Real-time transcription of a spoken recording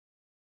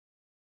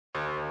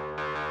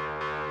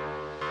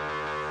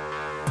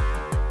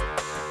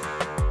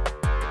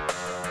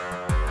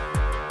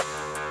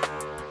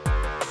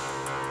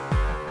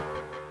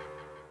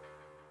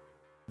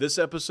This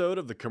episode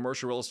of the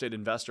Commercial Real Estate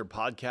Investor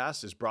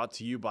Podcast is brought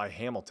to you by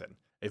Hamilton,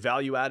 a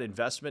value-add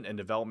investment and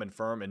development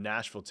firm in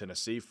Nashville,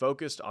 Tennessee,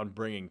 focused on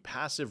bringing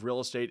passive real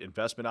estate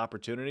investment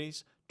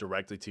opportunities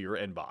directly to your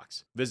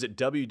inbox. Visit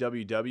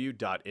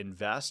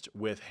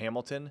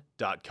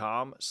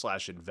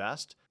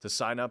www.investwithhamilton.com/invest to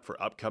sign up for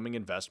upcoming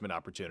investment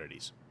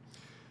opportunities.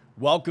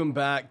 Welcome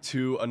back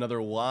to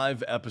another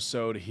live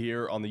episode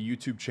here on the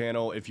YouTube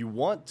channel. If you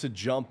want to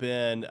jump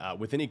in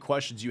with any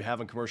questions you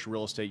have on commercial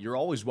real estate, you're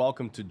always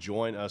welcome to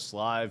join us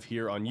live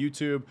here on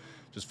YouTube.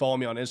 Just follow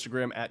me on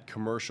Instagram at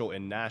Commercial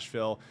in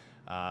Nashville.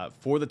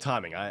 For the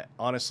timing, I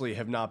honestly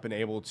have not been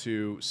able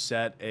to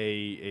set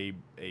a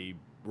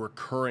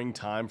recurring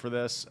time for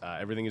this.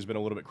 Everything has been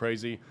a little bit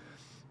crazy.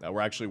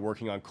 We're actually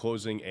working on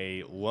closing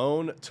a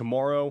loan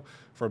tomorrow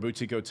for a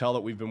boutique hotel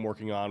that we've been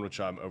working on, which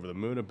I'm over the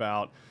moon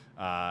about.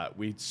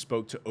 We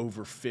spoke to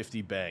over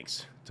 50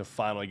 banks to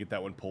finally get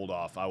that one pulled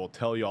off. I will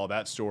tell you all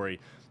that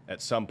story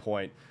at some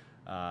point.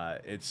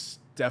 It's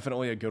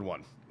definitely a good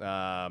one,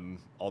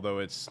 although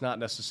it's not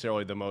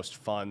necessarily the most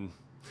fun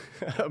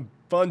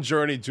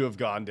journey to have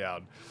gone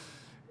down.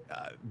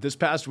 This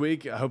past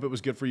week, I hope it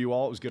was good for you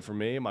all. It was good for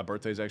me. My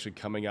birthday is actually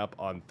coming up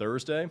on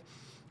Thursday,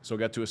 so I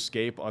got to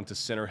escape onto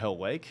Center Hill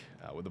Lake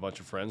with a bunch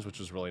of friends, which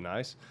was really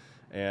nice,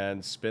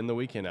 and spend the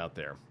weekend out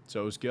there.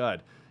 So it was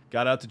good.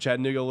 Got out to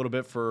Chattanooga a little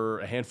bit for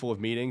a handful of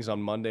meetings on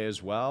Monday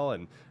as well,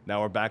 and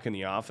now we're back in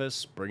the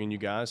office bringing you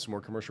guys some more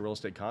commercial real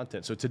estate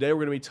content. So today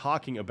we're going to be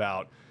talking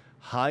about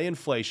high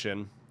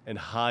inflation and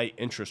high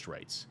interest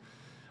rates.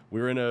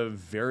 We're in a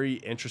very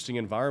interesting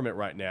environment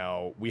right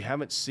now. We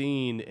haven't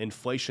seen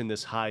inflation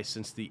this high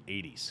since the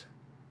 80s,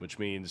 which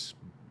means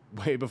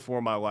way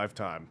before my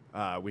lifetime.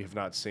 We have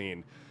not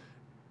seen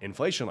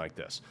inflation like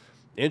this.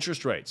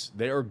 Interest rates,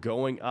 they are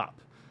going up.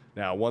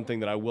 Now, one thing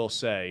that I will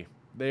say,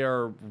 they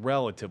are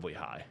relatively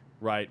high,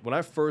 right? When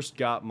I first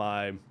got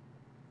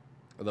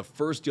the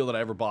first deal that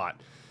I ever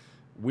bought,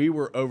 we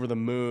were over the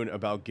moon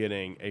about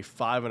getting a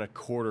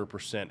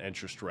 5.25%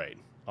 interest rate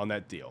on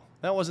that deal.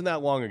 That wasn't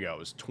that long ago. It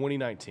was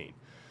 2019.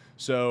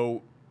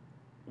 So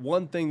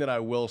one thing that I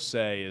will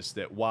say is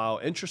that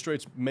while interest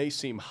rates may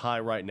seem high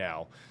right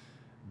now,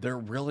 they're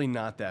really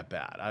not that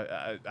bad.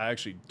 I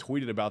actually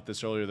tweeted about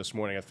this earlier this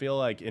morning. I feel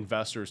like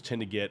investors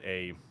tend to get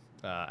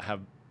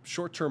have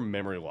short-term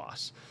memory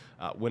loss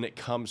when it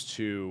comes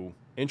to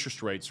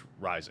interest rates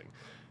rising.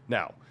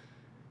 Now,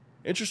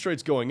 interest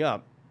rates going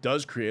up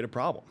does create a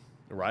problem,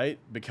 right?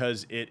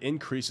 Because it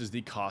increases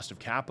the cost of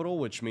capital,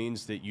 which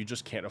means that you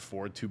just can't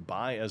afford to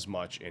buy as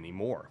much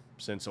anymore,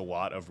 since a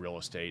lot of real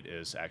estate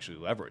is actually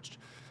leveraged.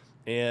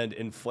 And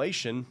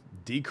inflation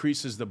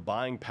decreases the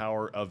buying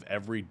power of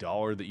every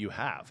dollar that you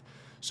have.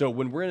 So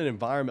when we're in an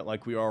environment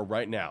like we are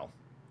right now,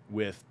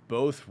 with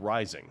both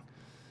rising,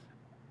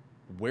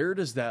 where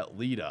does that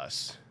lead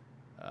us,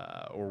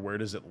 or where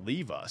does it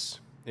leave us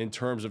in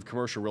terms of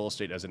commercial real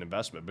estate as an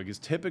investment? Because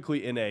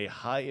typically in a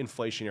high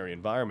inflationary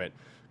environment,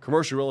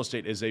 commercial real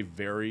estate is a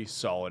very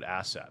solid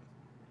asset.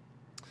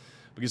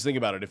 Because think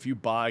about it, if you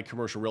buy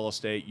commercial real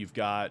estate, you've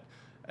got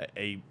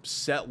a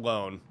set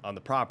loan on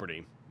the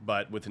property,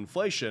 but with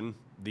inflation,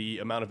 the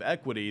amount of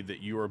equity that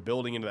you are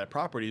building into that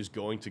property is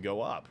going to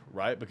go up,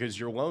 right? Because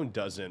your loan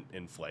doesn't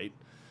inflate,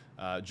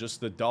 just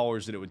the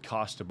dollars that it would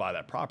cost to buy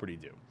that property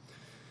do.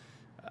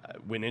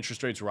 When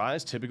interest rates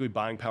rise, typically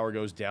buying power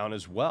goes down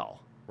as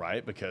well,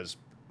 right? Because,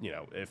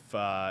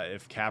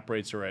 if cap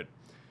rates are at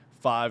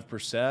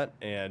 5%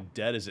 and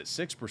debt is at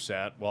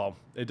 6%, well,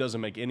 it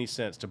doesn't make any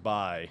sense to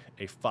buy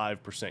a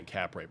 5%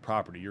 cap rate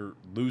property. You're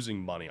losing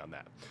money on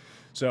that.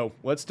 So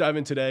let's dive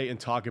in today and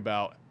talk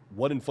about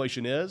what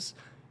inflation is,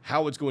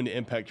 how it's going to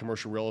impact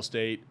commercial real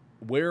estate,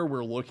 where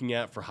we're looking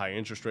at for high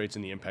interest rates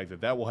and the impact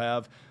that that will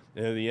have.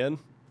 And in the end,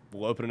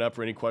 we'll open it up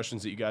for any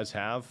questions that you guys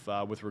have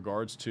with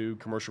regards to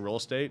commercial real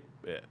estate,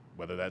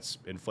 whether that's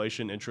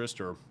inflation, interest,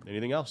 or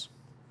anything else.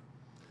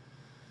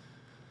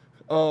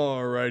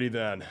 Alrighty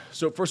then.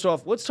 So first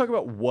off, let's talk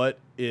about what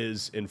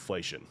is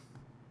inflation.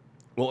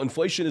 Well,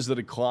 inflation is the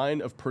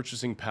decline of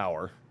purchasing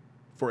power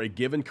for a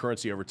given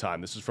currency over time.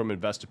 This is from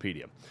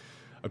Investopedia.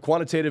 A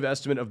quantitative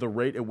estimate of the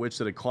rate at which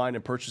the decline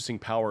in purchasing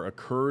power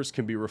occurs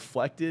can be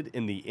reflected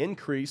in the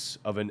increase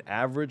of an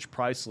average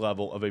price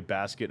level of a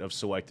basket of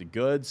selected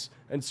goods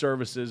and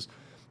services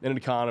in an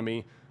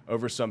economy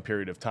over some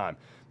period of time.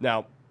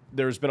 Now,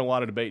 there's been a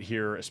lot of debate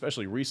here,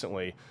 especially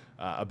recently,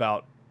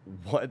 about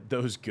what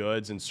those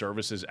goods and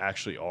services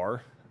actually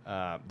are.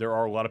 There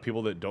are a lot of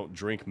people that don't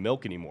drink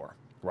milk anymore,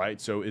 right?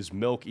 So is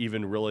milk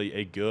even really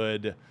a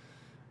good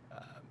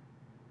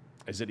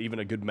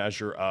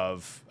measure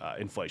of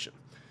inflation?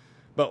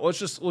 But let's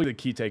just look at the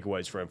key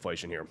takeaways for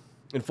inflation here.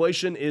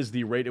 Inflation is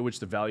the rate at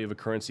which the value of a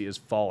currency is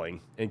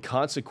falling, and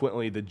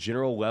consequently, the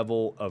general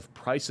level of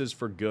prices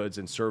for goods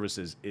and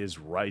services is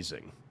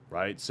rising,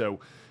 right? So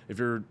if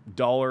your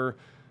dollar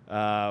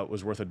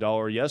was worth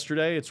 $1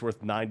 yesterday, it's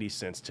worth 90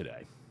 cents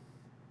today.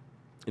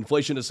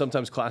 Inflation is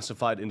sometimes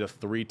classified into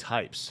three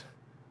types.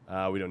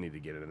 We don't need to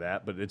get into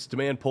that, but it's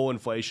demand pull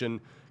inflation,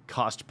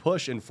 cost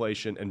push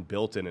inflation, and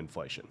built-in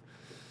inflation.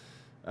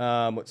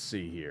 Let's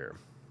see here.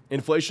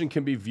 Inflation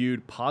can be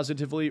viewed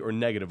positively or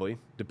negatively,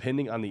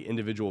 depending on the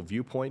individual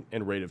viewpoint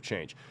and rate of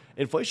change.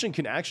 Inflation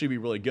can actually be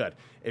really good.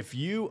 If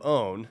you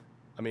own,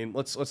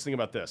 let's think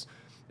about this.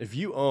 If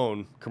you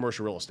own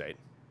commercial real estate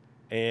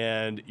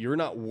and you're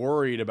not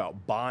worried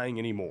about buying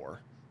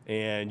anymore,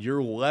 and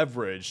you're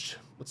leveraged,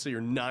 let's say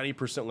you're 90%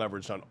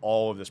 leveraged on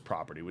all of this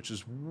property, which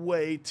is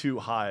way too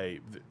high.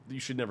 You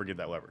should never get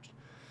that leveraged.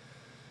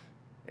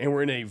 And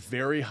we're in a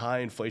very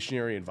high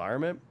inflationary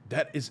environment,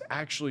 that is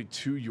actually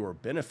to your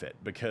benefit,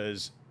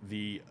 because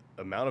the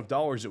amount of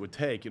dollars it would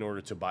take in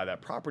order to buy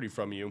that property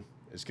from you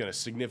is going to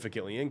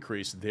significantly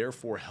increase,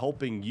 therefore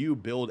helping you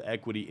build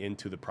equity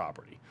into the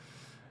property.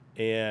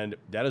 And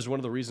that is one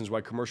of the reasons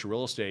why commercial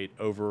real estate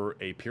over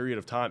a period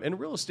of time, and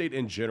real estate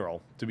in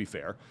general, to be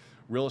fair,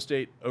 real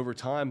estate over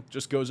time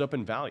just goes up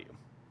in value.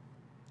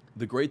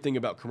 The great thing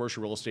about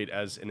commercial real estate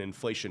as an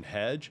inflation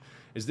hedge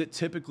is that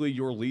typically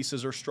your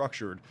leases are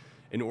structured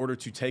in order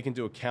to take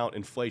into account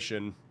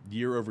inflation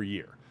year over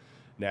year.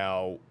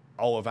 Now,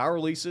 all of our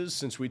leases,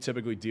 since we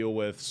typically deal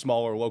with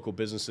smaller local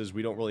businesses,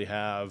 we don't really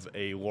have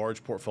a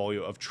large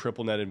portfolio of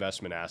triple net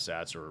investment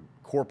assets or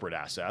corporate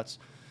assets.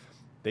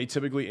 They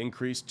typically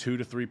increase 2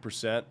 to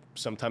 3%,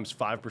 sometimes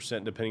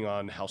 5%, depending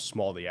on how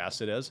small the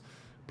asset is,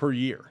 per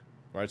year.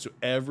 Right? So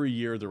every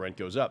year the rent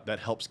goes up. That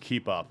helps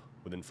keep up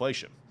with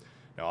inflation.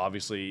 Now,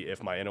 obviously,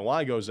 if my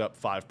NOI goes up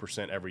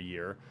 5% every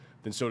year,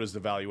 then so does the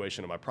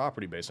valuation of my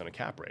property based on a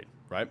cap rate,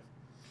 right?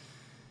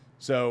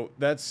 So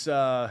that's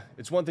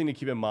it's one thing to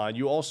keep in mind.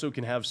 You also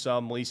can have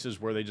some leases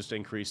where they just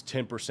increase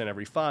 10%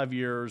 every 5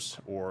 years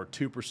or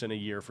 2% a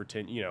year for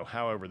 10,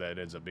 however that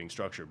ends up being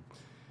structured.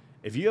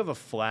 If you have a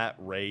flat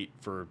rate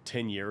for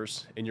 10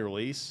 years in your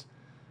lease,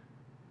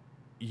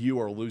 you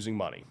are losing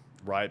money,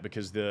 right?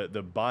 Because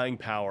the buying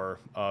power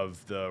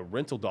of the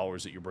rental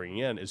dollars that you're bringing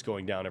in is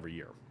going down every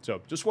year.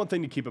 So just one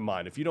thing to keep in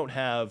mind, if you don't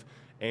have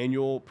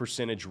annual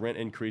percentage rent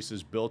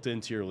increases built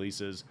into your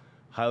leases,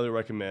 highly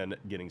recommend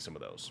getting some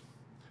of those.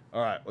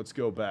 All right, let's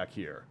go back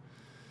here.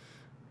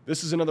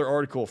 This is another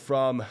article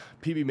from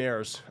PB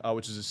Mayers,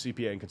 which is a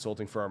CPA and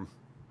consulting firm,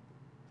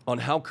 on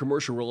how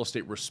commercial real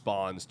estate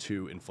responds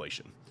to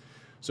inflation.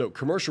 So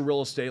commercial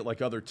real estate,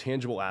 like other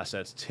tangible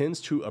assets, tends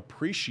to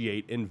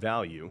appreciate in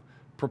value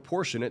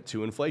proportionate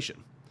to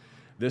inflation.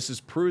 This is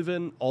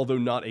proven, although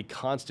not a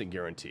constant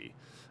guarantee.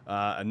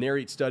 A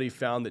NAREIT study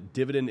found that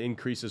dividend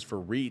increases for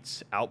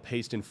REITs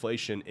outpaced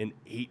inflation in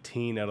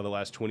 18 out of the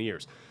last 20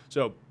 years.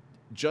 So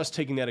just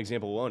taking that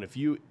example alone, if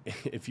you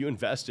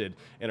invested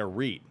in a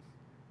REIT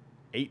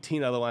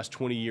 18 out of the last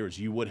 20 years,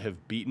 you would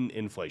have beaten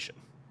inflation,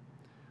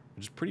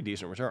 which is pretty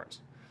decent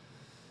returns.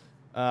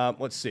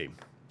 Let's see.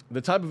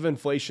 The type of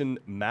inflation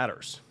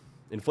matters.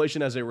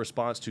 Inflation as a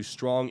response to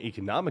strong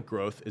economic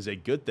growth is a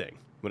good thing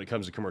when it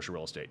comes to commercial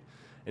real estate.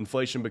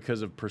 Inflation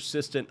because of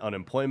persistent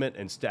unemployment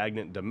and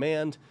stagnant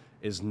demand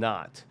is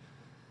not.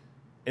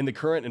 In the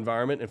current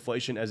environment,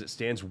 inflation as it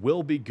stands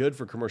will be good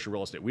for commercial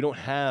real estate. We don't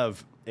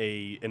have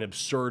an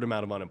absurd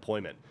amount of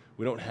unemployment.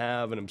 We don't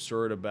have an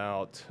absurd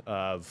absurd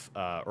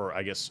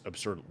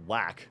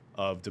lack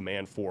of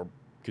demand for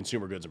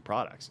consumer goods and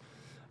products.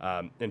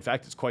 In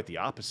fact, it's quite the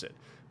opposite.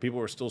 People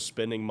are still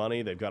spending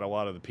money. They've got a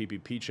lot of the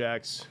PPP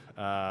checks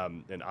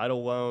and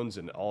idle loans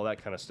and all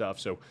that kind of stuff.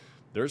 So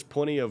there's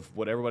plenty of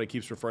what everybody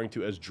keeps referring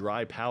to as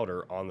dry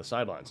powder on the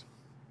sidelines.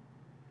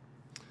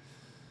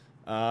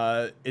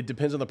 It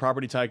depends on the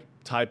property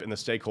type and the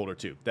stakeholder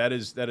too. That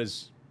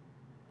is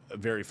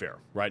very fair,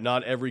 right?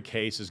 Not every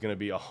case is going to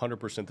be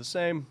 100% the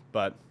same,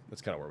 but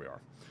that's kind of where we are.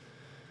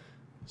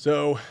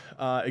 So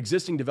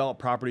existing developed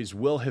properties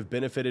will have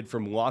benefited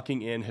from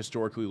locking in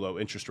historically low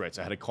interest rates.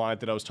 I had a client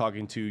that I was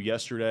talking to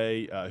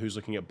yesterday who's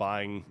looking at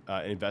buying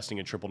and investing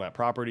in triple net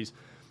properties.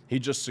 He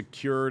just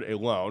secured a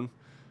loan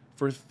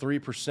for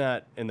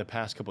 3% in the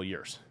past couple of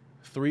years.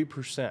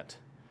 3%,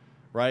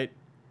 right?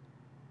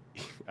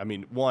 I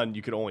mean, one,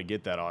 you could only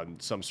get that on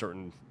some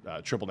certain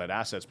triple net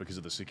assets because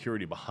of the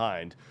security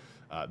behind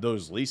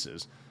those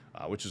leases,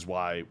 which is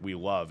why we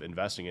love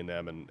investing in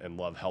them and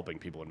love helping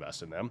people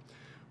invest in them.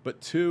 But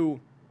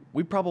two,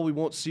 we probably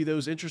won't see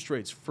those interest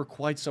rates for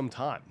quite some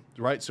time,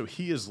 right? So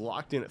he is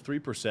locked in at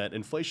 3%.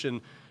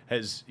 Inflation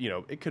has,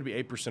 it could be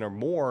 8% or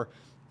more.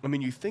 I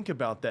mean, you think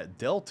about that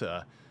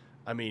delta.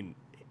 I mean,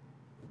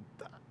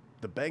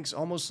 the bank's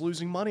almost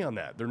losing money on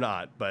that. They're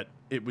not, but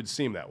it would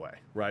seem that way,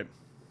 right?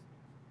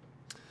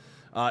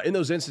 In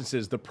those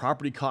instances, the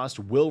property cost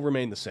will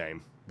remain the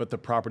same, but the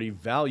property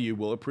value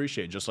will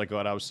appreciate, just like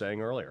what I was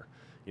saying earlier.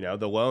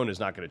 The loan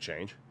is not going to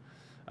change.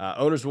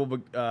 Owners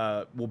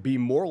will be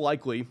more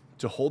likely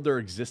to hold their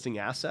existing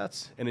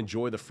assets and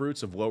enjoy the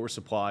fruits of lower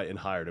supply and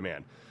higher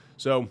demand.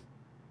 So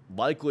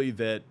likely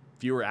that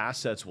fewer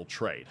assets will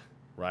trade,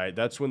 right?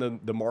 That's when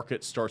the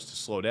market starts to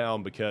slow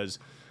down, because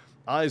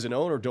I, as an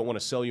owner, don't want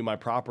to sell you my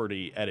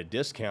property at a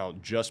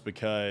discount just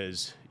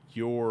because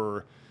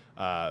your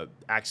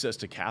access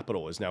to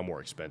capital is now more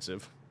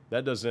expensive.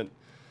 That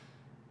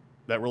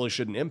really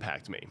shouldn't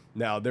impact me.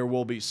 Now, there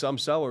will be some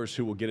sellers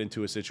who will get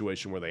into a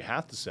situation where they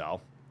have to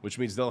sell, which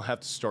means they'll have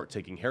to start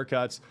taking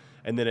haircuts,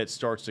 and then it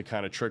starts to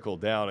kind of trickle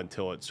down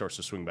until it starts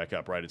to swing back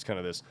up, right? It's kind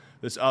of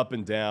this up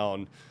and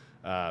down,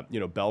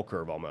 bell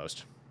curve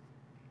almost,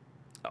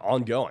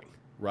 ongoing,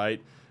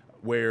 right?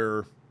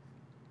 Where,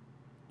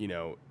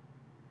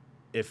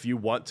 if you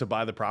want to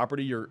buy the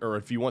property or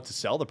if you want to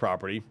sell the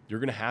property, you're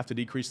going to have to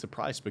decrease the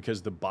price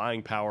because the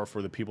buying power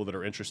for the people that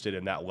are interested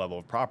in that level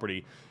of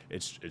property,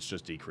 it's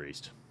just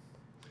decreased.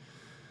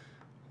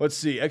 Let's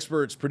see.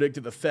 Experts predict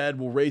that the Fed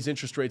will raise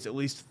interest rates at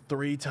least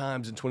 3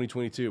 times in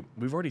 2022.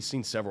 We've already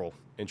seen several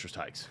interest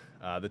hikes.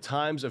 The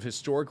times of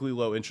historically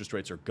low interest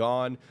rates are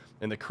gone,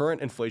 and the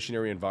current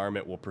inflationary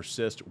environment will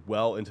persist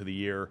well into the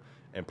year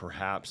and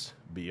perhaps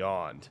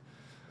beyond.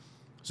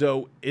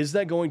 So is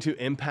that going to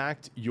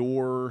impact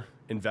your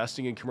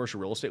investing in commercial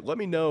real estate? Let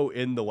me know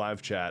in the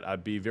live chat.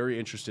 I'd be very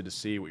interested to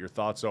see what your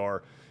thoughts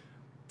are.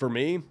 For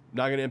me,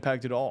 not going to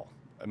impact at all.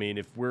 I mean,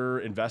 if we're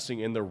investing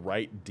in the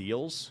right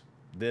deals,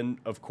 then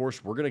of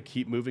course we're going to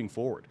keep moving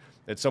forward.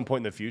 At some point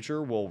in the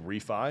future, we'll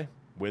refi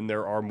when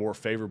there are more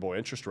favorable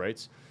interest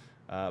rates,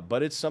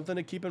 but it's something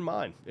to keep in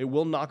mind. It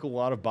will knock a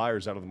lot of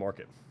buyers out of the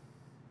market.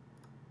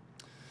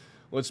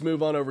 Let's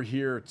move on over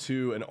here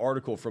to an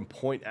article from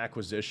Point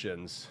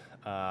Acquisitions.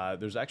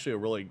 There's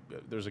actually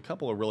there's a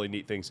couple of really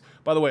neat things.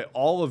 By the way,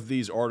 all of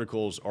these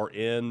articles are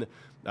in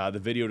the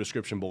video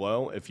description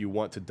below if you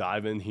want to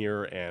dive in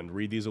here and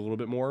read these a little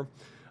bit more.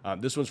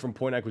 This one's from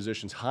Point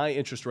Acquisitions, high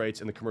interest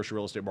rates in the commercial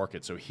real estate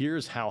market. So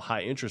here's how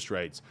high interest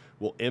rates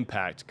will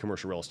impact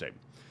commercial real estate.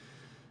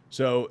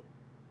 So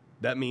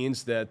that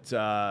means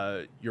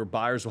that your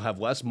buyers will have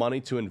less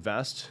money to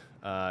invest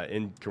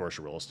in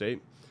commercial real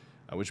estate,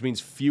 which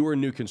means fewer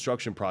new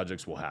construction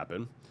projects will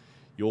happen.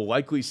 You'll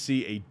likely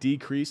see a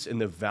decrease in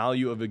the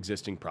value of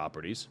existing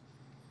properties,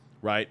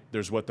 right?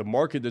 There's what the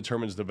market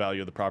determines the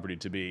value of the property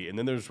to be, and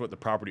then there's what the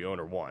property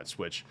owner wants,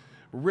 which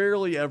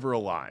rarely ever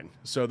align.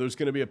 So there's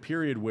going to be a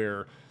period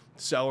where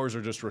sellers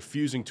are just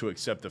refusing to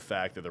accept the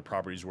fact that their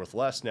property is worth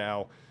less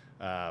now.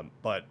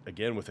 But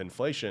again, with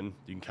inflation,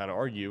 you can kind of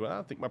argue,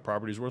 I think my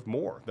property is worth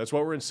more. That's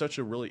why we're in such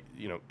a really,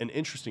 an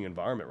interesting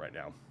environment right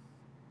now.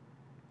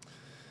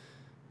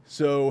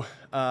 So,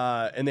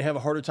 and they have a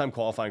harder time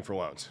qualifying for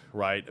loans,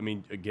 right? I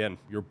mean, again,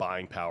 your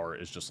buying power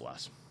is just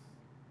less.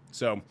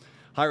 So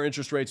higher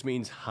interest rates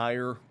means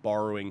higher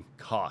borrowing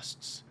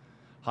costs.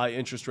 High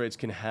interest rates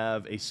can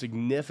have a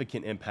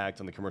significant impact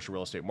on the commercial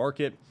real estate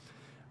market,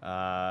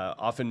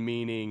 often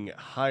meaning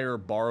higher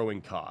borrowing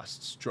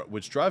costs,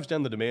 which drives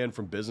down the demand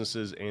from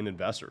businesses and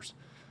investors.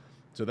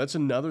 So that's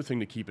another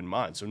thing to keep in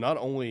mind. So not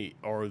only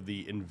are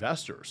the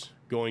investors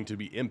going to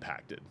be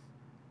impacted,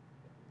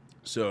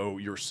 so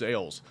your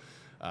sales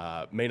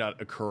may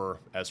not occur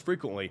as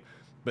frequently,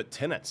 but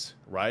tenants,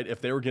 right? If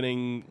they were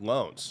getting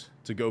loans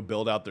to go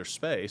build out their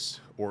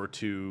space or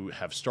to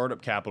have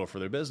startup capital for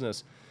their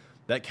business,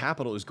 that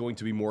capital is going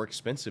to be more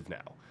expensive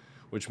now,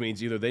 which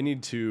means either they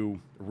need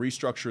to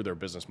restructure their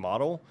business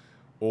model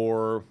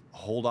or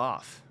hold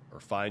off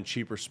or find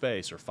cheaper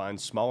space or find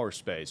smaller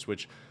space,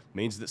 which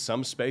means that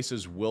some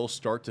spaces will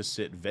start to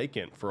sit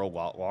vacant for a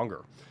lot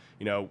longer.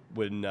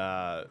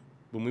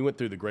 When we went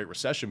through the Great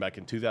Recession back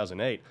in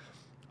 2008,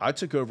 I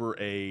took over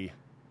a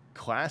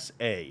Class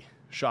A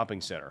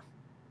shopping center,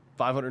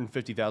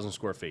 550,000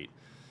 square feet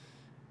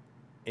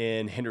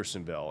in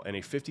Hendersonville, and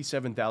a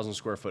 57,000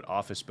 square foot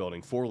office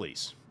building for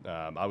lease.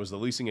 I was the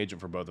leasing agent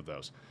for both of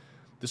those.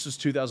 This was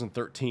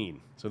 2013.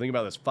 So think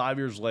about this, 5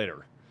 years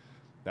later.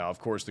 Now, of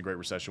course, the Great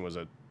Recession was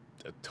a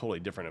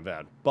totally different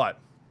event, but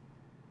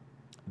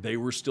they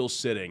were still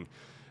sitting,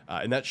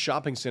 and that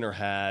shopping center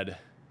had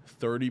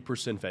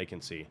 30%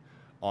 vacancy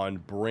on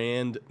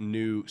brand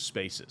new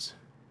spaces,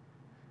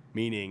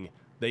 meaning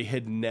they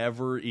had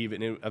never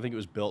even, I think it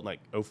was built in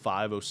like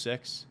 05,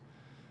 06.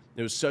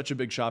 It was such a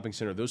big shopping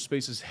center. Those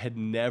spaces had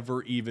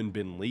never even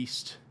been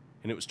leased,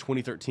 and it was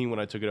 2013 when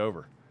I took it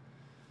over.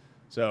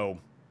 So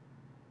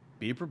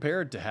be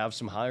prepared to have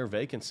some higher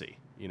vacancy.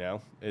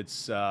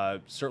 It's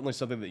certainly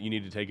something that you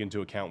need to take into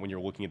account when you're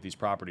looking at these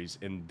properties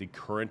in the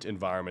current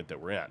environment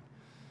that we're in.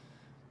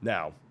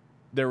 Now,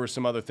 there were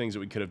some other things that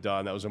we could have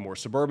done. That was a more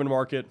suburban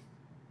market.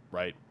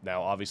 Right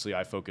now, obviously,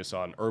 I focus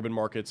on urban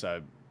markets.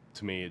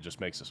 To me, it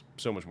just makes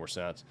so much more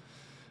sense.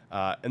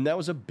 And that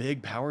was a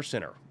big power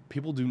center.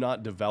 People do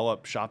not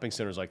develop shopping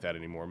centers like that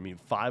anymore. I mean,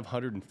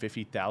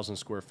 550,000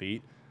 square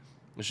feet,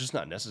 it's just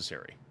not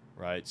necessary,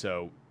 right?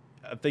 So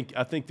I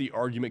think the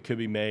argument could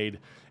be made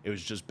it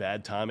was just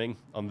bad timing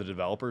on the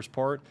developer's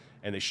part,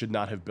 and they should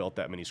not have built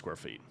that many square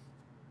feet.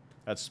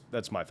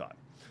 That's my thought.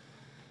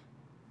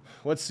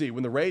 Let's see.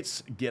 When the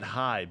rates get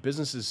high,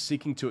 businesses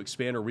seeking to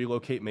expand or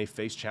relocate may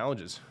face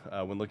challenges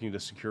when looking to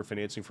secure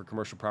financing for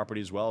commercial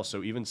property as well.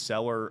 So even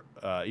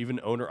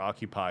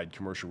owner-occupied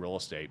commercial real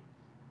estate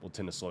will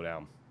tend to slow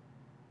down.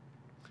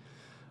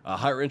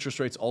 Higher interest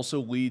rates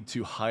also lead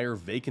to higher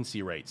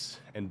vacancy rates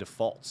and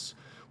defaults.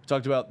 We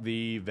talked about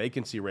the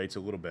vacancy rates a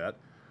little bit,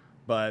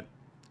 but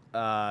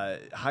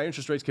high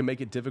interest rates can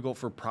make it difficult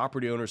for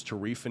property owners to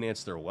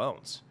refinance their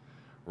loans,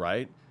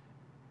 right?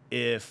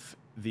 If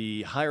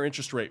the higher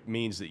interest rate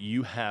means that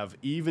you have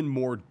even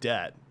more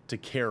debt to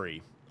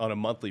carry on a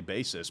monthly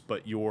basis,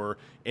 but your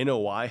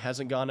NOI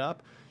hasn't gone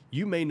up,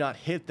 you may not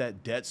hit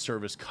that debt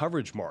service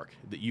coverage mark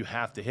that you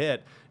have to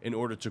hit in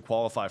order to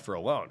qualify for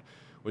a loan,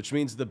 which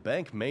means the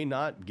bank may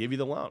not give you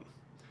the loan.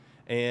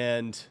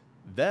 And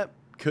that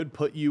could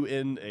put you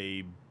in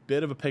a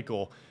bit of a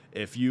pickle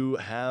if you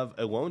have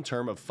a loan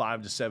term of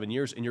 5 to 7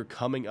 years and you're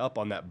coming up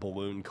on that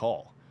balloon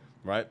call,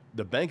 right?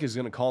 The bank is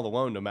going to call the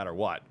loan no matter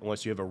what,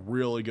 unless you have a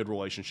really good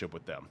relationship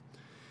with them.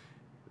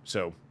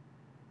 So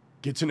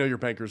get to know your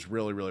bankers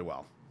really, really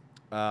well.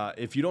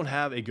 If you don't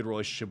have a good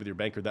relationship with your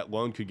banker, that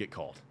loan could get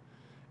called.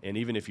 And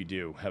even if you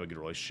do have a good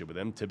relationship with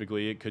them,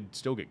 typically it could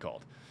still get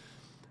called.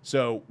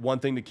 So one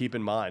thing to keep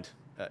in mind,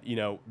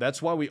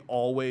 that's why we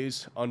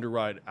always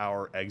underwrite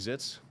our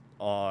exits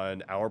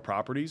on our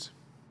properties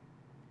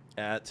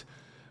at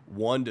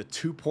 1 to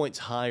 2 points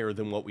higher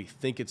than what we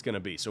think it's going to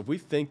be. So if we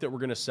think that we're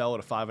going to sell at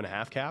a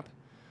 5.5 cap,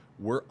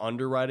 we're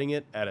underwriting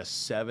it at a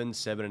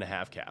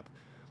 7.5 cap.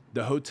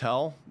 The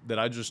hotel that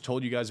I just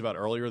told you guys about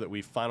earlier that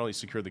we finally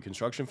secured the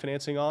construction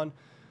financing on,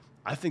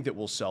 I think that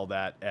we'll sell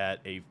that at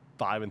a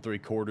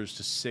 5.75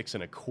 to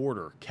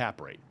 6.25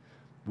 cap rate.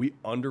 We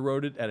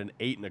underwrote it at an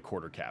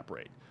 8.25 cap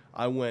rate.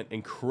 I went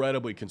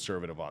incredibly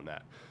conservative on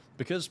that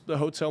because the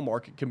hotel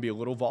market can be a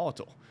little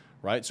volatile,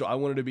 right? So I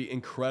wanted to be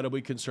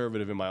incredibly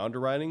conservative in my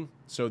underwriting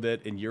so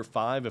that in year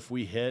 5, if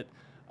we hit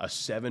a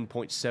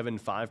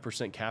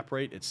 7.75% cap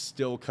rate, it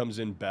still comes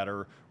in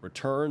better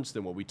returns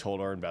than what we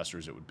told our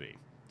investors it would be.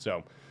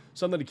 So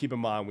something to keep in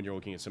mind when you're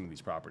looking at some of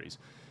these properties.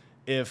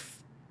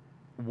 If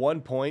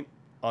 1 point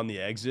on the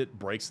exit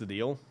breaks the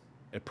deal,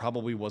 it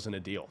probably wasn't a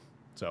deal.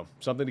 So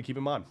something to keep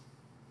in mind.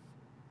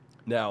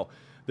 Now,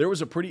 there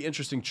was a pretty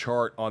interesting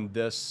chart on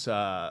this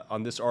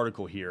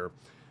article here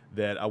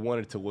that I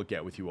wanted to look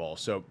at with you all.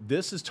 So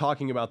this is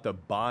talking about the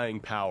buying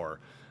power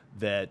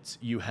that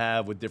you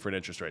have with different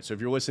interest rates. So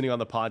if you're listening on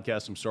the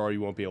podcast, I'm sorry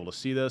you won't be able to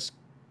see this.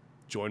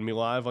 Join me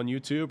live on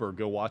YouTube or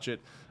go watch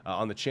it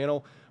on the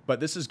channel. But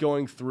this is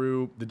going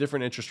through the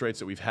different interest rates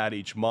that we've had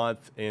each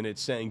month, and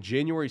it's saying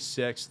January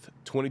 6th,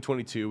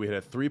 2022, we had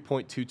a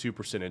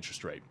 3.22%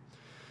 interest rate.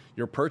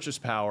 Your purchase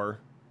power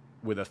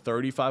with a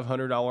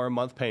 $3,500 a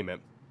month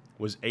payment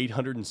was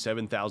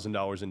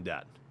 $807,000 in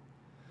debt.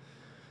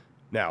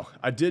 Now,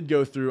 I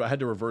had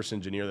to reverse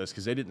engineer this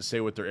because they didn't say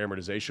what their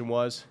amortization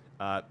was.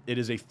 It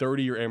is a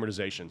 30-year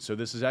amortization. So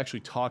this is actually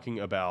talking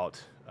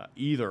about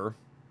either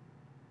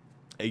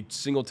a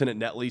single tenant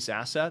net lease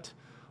asset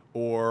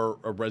or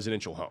a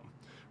residential home,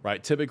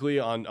 right? Typically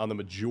on the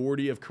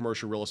majority of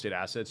commercial real estate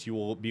assets, you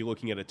will be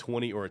looking at a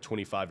 20 or a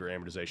 25-year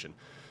amortization.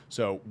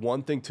 So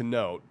one thing to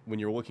note when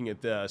you're looking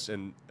at this,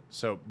 and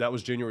so that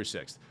was January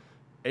 6th.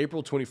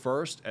 April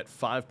 21st at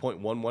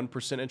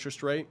 5.11%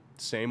 interest rate,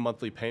 same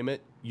monthly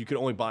payment, you could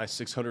only buy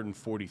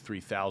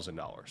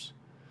 $643,000.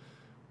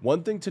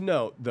 One thing to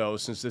note, though,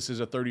 since this is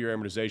a 30-year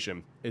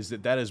amortization, is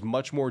that is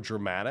much more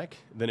dramatic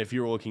than if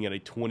you were looking at a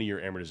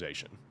 20-year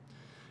amortization.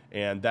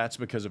 And that's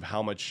because of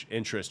how much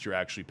interest you're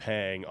actually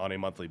paying on a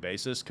monthly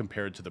basis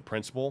compared to the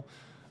principal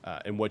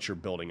and what you're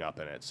building up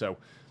in it. So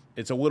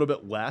it's a little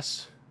bit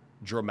less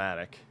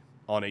dramatic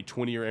on a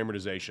 20-year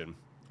amortization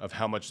of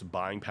how much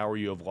buying power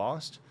you have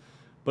lost,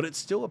 but it's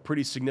still a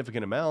pretty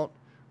significant amount,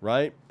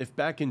 right? If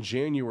back in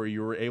January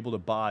you were able to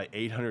buy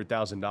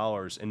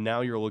 $800,000 and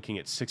now you're looking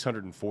at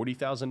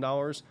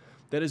 $640,000,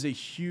 that is a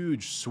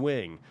huge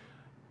swing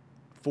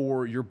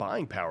for your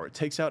buying power. It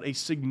takes out a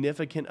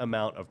significant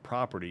amount of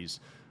properties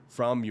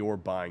from your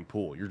buying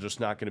pool. You're just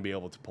not going to be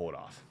able to pull it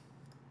off.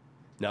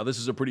 Now, this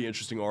is a pretty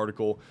interesting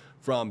article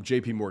from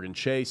JP Morgan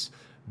Chase.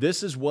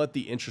 This is what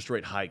the interest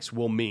rate hikes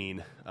will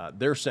mean.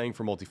 They're saying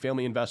for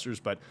multifamily investors,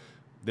 but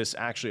this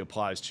actually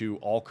applies to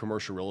all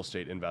commercial real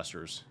estate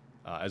investors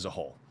as a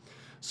whole.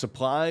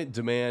 Supply,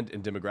 demand,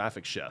 and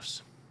demographic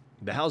shifts.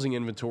 The housing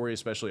inventory,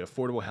 especially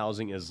affordable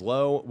housing, is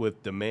low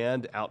with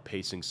demand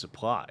outpacing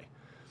supply.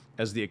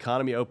 As the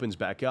economy opens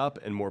back up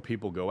and more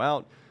people go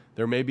out,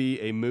 there may be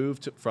a move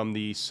from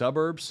the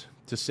suburbs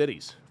to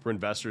cities for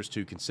investors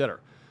to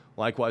consider.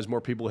 Likewise,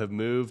 more people have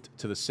moved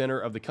to the center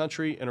of the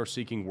country and are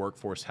seeking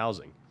workforce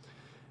housing.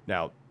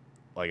 Now,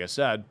 like I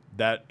said,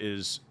 that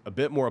is a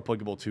bit more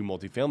applicable to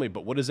multifamily,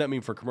 but what does that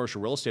mean for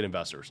commercial real estate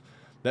investors?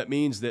 That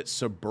means that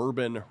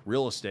suburban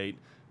real estate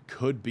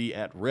could be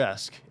at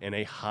risk in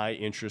a high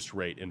interest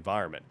rate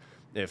environment.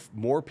 If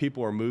more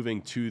people are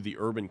moving to the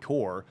urban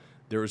core,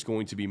 there is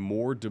going to be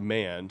more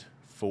demand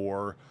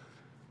for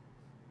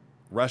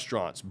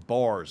restaurants,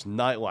 bars,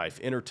 nightlife,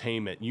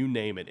 entertainment, you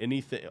name it,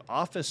 anything,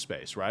 office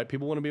space, right?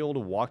 People want to be able to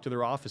walk to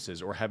their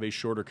offices or have a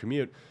shorter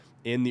commute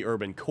in the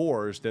urban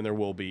cores than there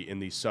will be in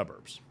the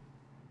suburbs.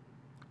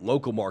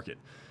 Local market.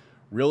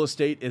 Real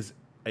estate is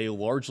a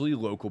largely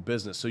local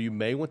business, so you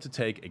may want to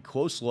take a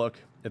close look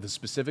at the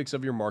specifics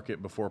of your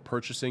market before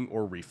purchasing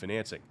or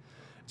refinancing.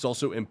 It's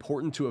also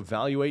important to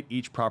evaluate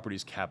each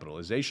property's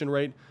capitalization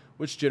rate,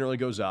 which generally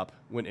goes up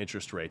when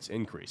interest rates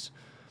increase,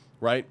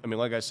 right? I mean,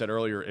 like I said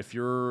earlier, if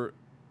you're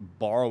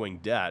borrowing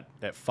debt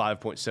at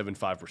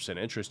 5.75%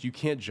 interest, you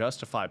can't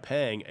justify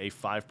paying a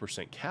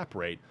 5% cap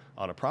rate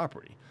on a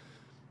property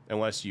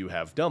unless you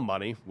have dumb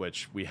money,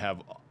 which we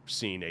have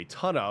seen a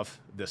ton of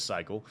this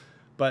cycle.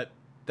 But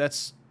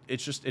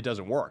it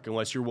doesn't work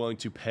unless you're willing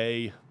to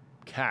pay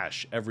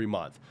cash every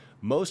month.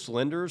 Most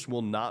lenders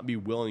will not be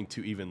willing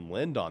to even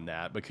lend on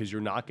that because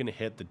you're not going to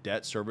hit the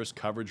debt service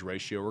coverage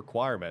ratio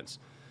requirements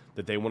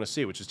that they want to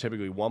see, which is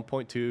typically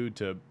 1.2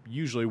 to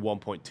usually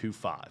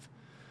 1.25,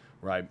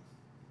 right?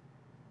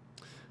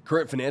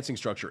 Current financing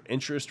structure,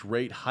 interest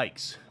rate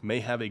hikes may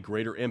have a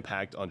greater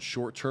impact on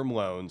short-term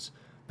loans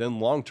than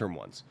long-term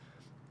ones,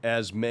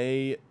 as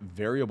may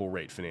variable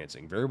rate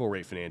financing. Variable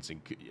rate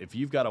financing, if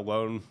you've got a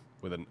loan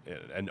with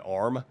an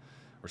ARM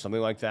or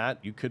something like that,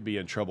 you could be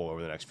in trouble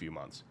over the next few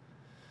months.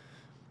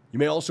 You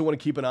may also want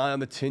to keep an eye on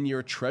the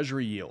 10-year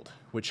Treasury yield,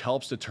 which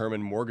helps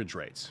determine mortgage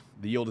rates.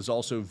 The yield is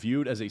also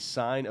viewed as a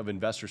sign of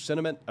investor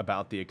sentiment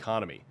about the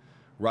economy.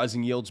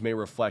 Rising yields may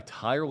reflect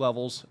higher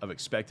levels of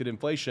expected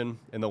inflation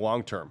in the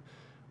long term,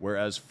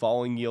 whereas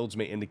falling yields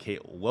may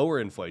indicate lower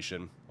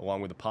inflation,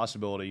 along with the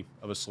possibility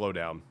of a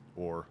slowdown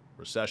or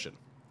recession.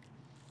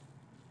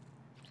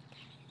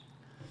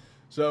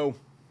 So,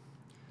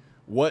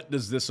 what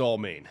does this all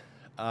mean?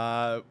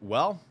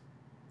 Well,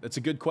 that's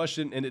a good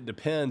question, and it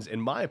depends,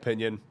 in my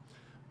opinion,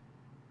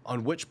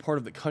 on which part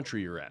of the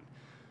country you're in.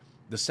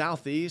 The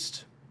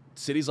Southeast,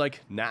 cities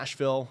like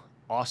Nashville,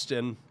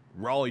 Austin,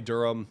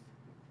 Raleigh-Durham,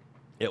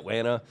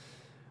 Atlanta,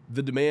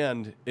 the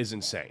demand is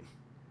insane,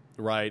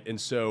 right? And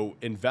so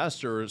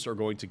investors are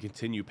going to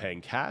continue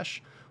paying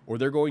cash, or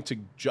they're going to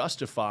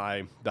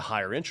justify the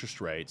higher interest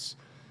rates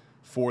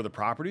for the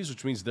properties,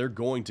 which means they're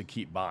going to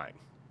keep buying.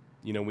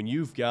 You know, when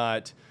you've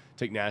got,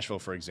 take Nashville,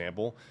 for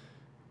example,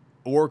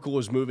 Oracle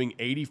is moving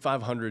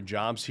 8,500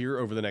 jobs here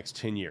over the next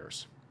 10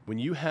 years. When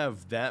you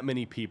have that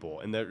many people,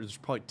 and there's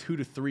probably 2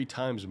 to 3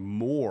 times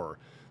more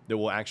that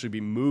will actually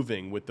be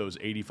moving with those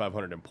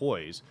 8,500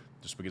 employees,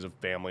 just because of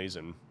families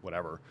and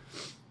whatever,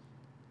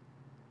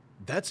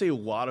 that's a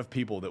lot of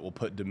people that will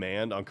put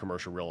demand on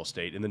commercial real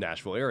estate in the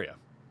Nashville area,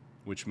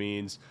 which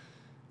means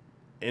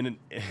in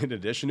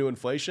addition to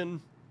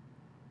inflation,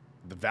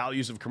 the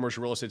values of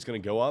commercial real estate is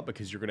going to go up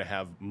because you're going to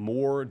have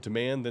more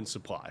demand than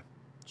supply.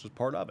 This is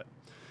part of it,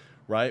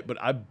 right? But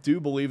I do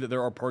believe that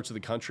there are parts of the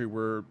country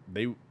where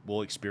they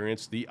will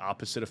experience the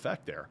opposite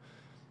effect there.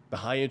 The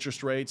high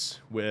interest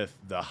rates with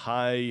the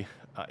high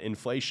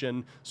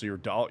inflation, so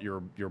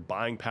your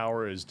buying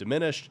power is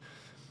diminished.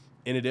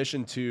 In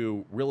addition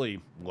to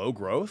really low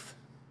growth,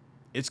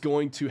 it's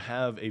going to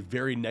have a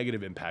very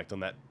negative impact on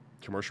that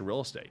commercial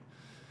real estate.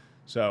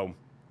 So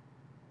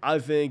I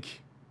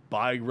think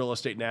buying real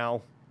estate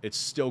now, it's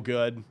still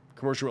good.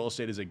 Commercial real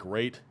estate is a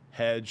great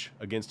hedge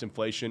against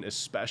inflation,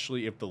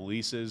 especially if the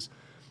leases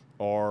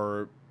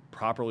are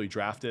properly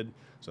drafted.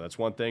 So that's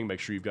one thing. Make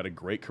sure you've got a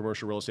great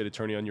commercial real estate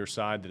attorney on your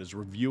side that is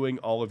reviewing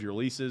all of your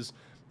leases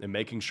and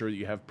making sure that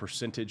you have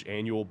percentage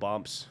annual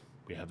bumps.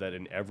 We have that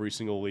in every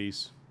single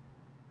lease.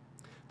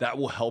 That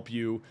will help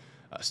you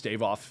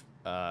stave off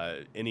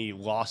any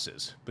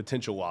losses,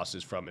 potential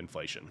losses from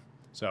inflation.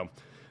 So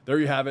there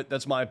you have it.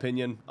 That's my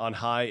opinion on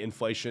high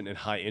inflation and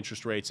high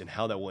interest rates and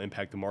how that will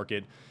impact the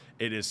market.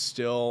 It is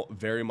still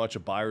very much a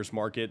buyer's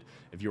market.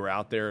 If you are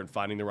out there and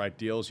finding the right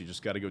deals, you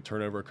just got to go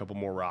turn over a couple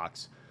more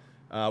rocks.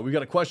 We've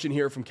got a question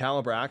here from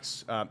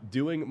Calibrax.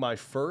 Doing my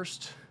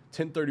first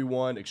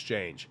 1031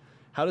 exchange.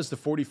 How does the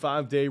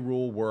 45-day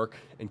rule work,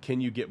 and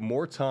can you get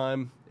more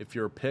time if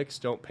your picks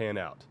don't pan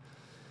out?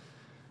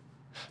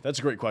 That's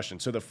a great question.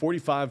 So the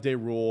 45-day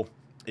rule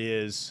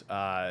is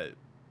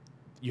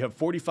you have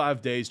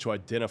 45 days to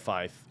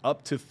identify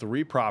up to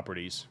 3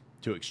 properties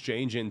to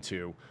exchange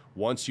into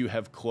once you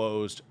have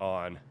closed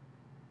on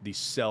the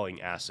selling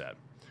asset,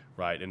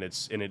 right? And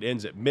it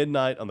ends at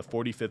midnight on the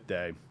 45th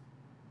day.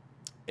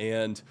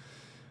 And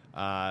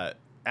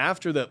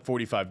after that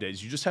 45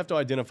 days, you just have to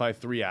identify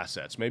 3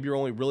 assets. Maybe you're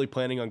only really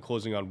planning on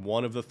closing on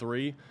one of the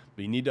 3,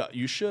 but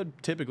you should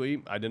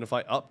typically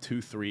identify up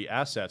to 3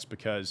 assets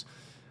because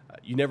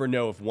you never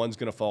know if one's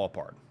going to fall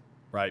apart,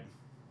 right?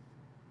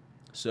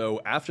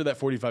 So after that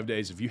 45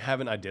 days, if you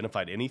haven't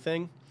identified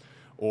anything,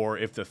 or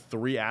if the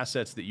 3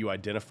 assets that you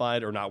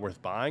identified are not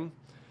worth buying,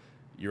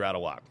 you're out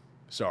of luck.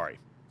 Sorry.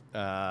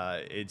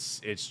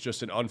 It's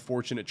just an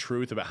unfortunate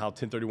truth about how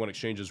 1031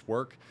 exchanges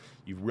work.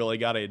 You've really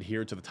got to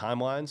adhere to the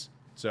timelines.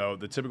 So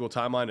the typical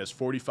timeline is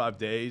 45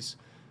 days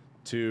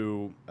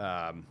to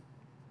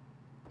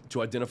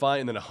identify,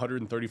 and then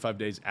 135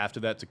 days after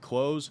that to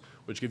close,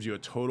 which gives you a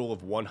total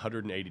of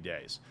 180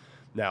 days.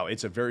 Now,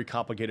 it's a very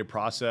complicated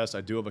process.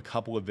 I do have a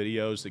couple of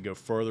videos that go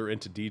further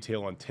into detail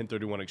on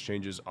 1031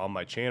 exchanges on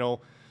my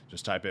channel.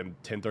 Just type in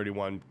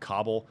 1031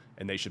 Cobble,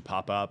 and they should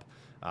pop up.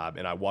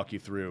 And I walk you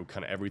through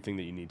kind of everything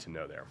that you need to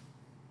know there.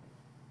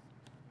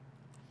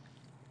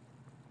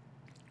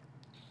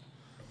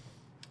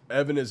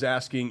 Evan is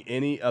asking,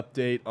 any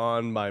update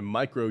on my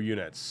micro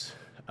units?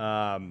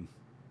 Evan,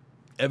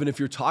 if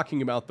you're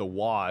talking about the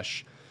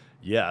wash,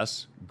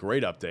 yes,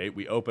 great update.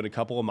 We opened a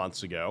couple of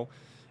months ago,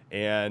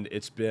 and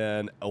it's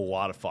been a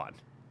lot of fun.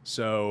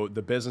 So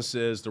the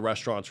businesses, the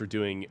restaurants are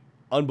doing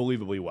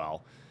unbelievably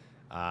well.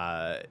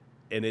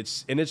 And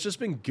it's just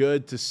been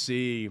good to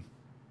see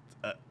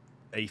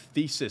a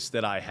thesis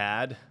that I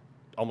had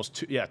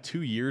almost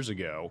 2 years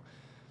ago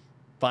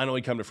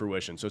finally come to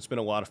fruition. So it's been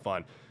a lot of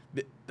fun.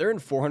 They're in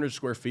 400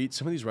 square feet.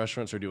 Some of these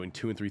restaurants are doing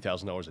 $2,000 and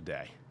 $3,000 a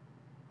day,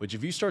 which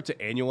if you start to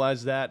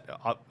annualize that,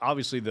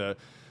 obviously the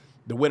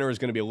winter is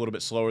going to be a little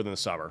bit slower than the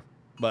summer.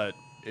 But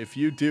if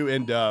you do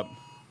end up,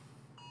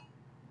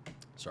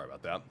 sorry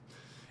about that,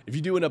 if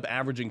you do end up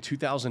averaging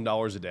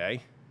 $2,000 a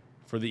day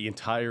for the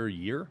entire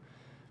year,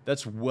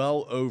 that's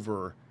well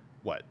over,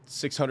 what,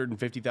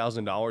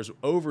 $650,000,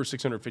 over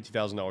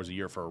 $650,000 a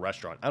year for a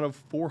restaurant out of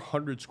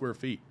 400 square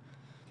feet.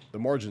 The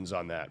margins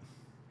on that,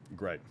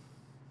 great.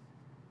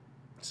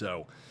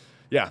 So,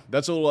 yeah,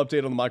 that's a little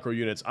update on the micro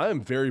units. I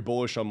am very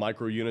bullish on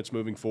micro units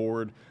moving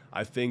forward.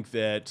 I think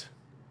that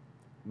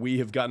we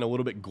have gotten a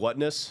little bit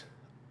gluttonous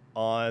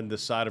on the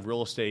side of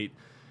real estate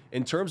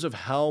in terms of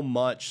how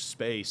much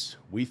space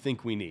we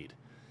think we need.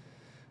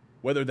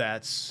 Whether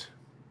that's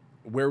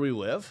where we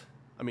live.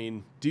 I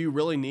mean, do you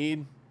really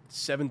need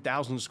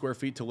 7,000 square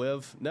feet to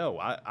live? No,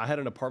 I had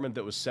an apartment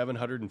that was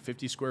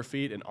 750 square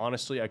feet, and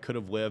honestly, I could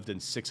have lived in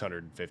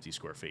 650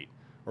 square feet,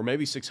 or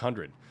maybe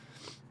 600,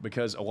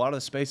 because a lot of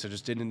the space I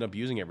just didn't end up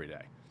using every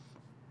day.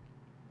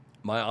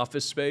 My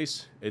office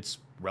space, it's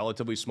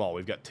relatively small.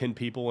 We've got 10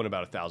 people and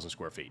about 1,000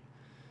 square feet.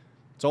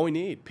 It's all we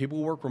need.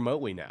 People work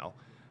remotely now.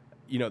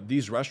 You know,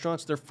 these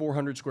restaurants, they're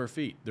 400 square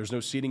feet. There's no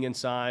seating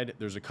inside.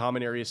 There's a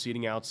common area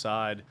seating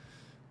outside.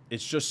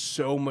 It's just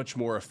so much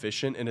more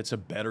efficient, and it's a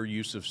better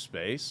use of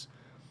space.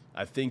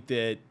 I think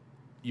that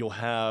you'll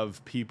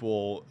have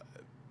people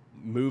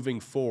moving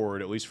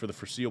forward, at least for the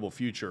foreseeable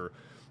future,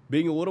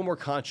 being a little more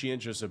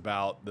conscientious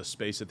about the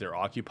space that they're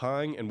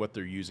occupying and what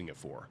they're using it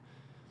for.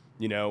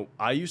 You know,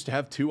 I used to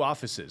have 2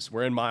 offices.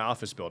 We're in my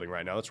office building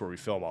right now. That's where we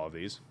film all of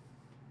these.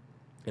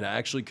 And I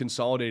actually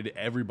consolidated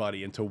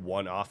everybody into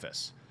one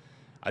office.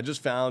 I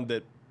just found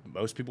that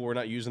most people were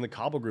not using the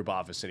Cobble Group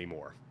office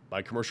anymore.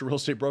 My commercial real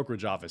estate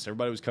brokerage office.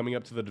 Everybody was coming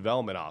up to the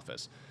development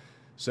office.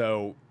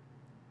 So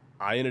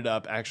I ended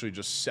up actually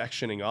just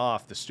sectioning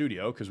off the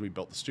studio, because we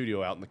built the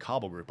studio out in the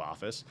Cobble Group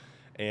office,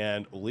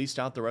 and leased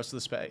out the rest of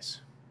the space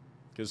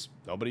because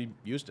nobody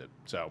used it.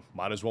 So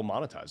might as well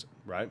monetize it,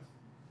 right?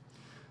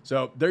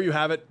 So there you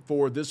have it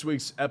for this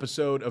week's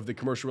episode of the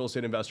Commercial Real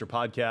Estate Investor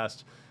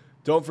Podcast.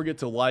 Don't forget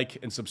to like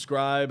and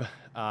subscribe.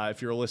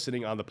 If you're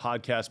listening on the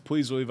podcast,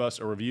 please leave us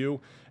a review,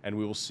 and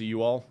we will see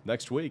you all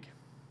next week.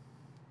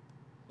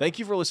 Thank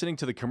you for listening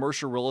to the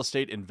Commercial Real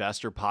Estate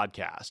Investor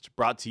Podcast,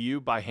 brought to you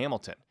by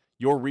Hamilton,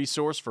 your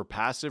resource for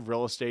passive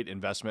real estate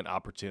investment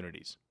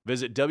opportunities.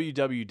 Visit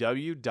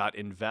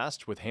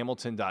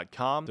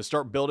www.investwithhamilton.com to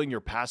start building your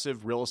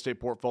passive real estate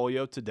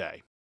portfolio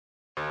today.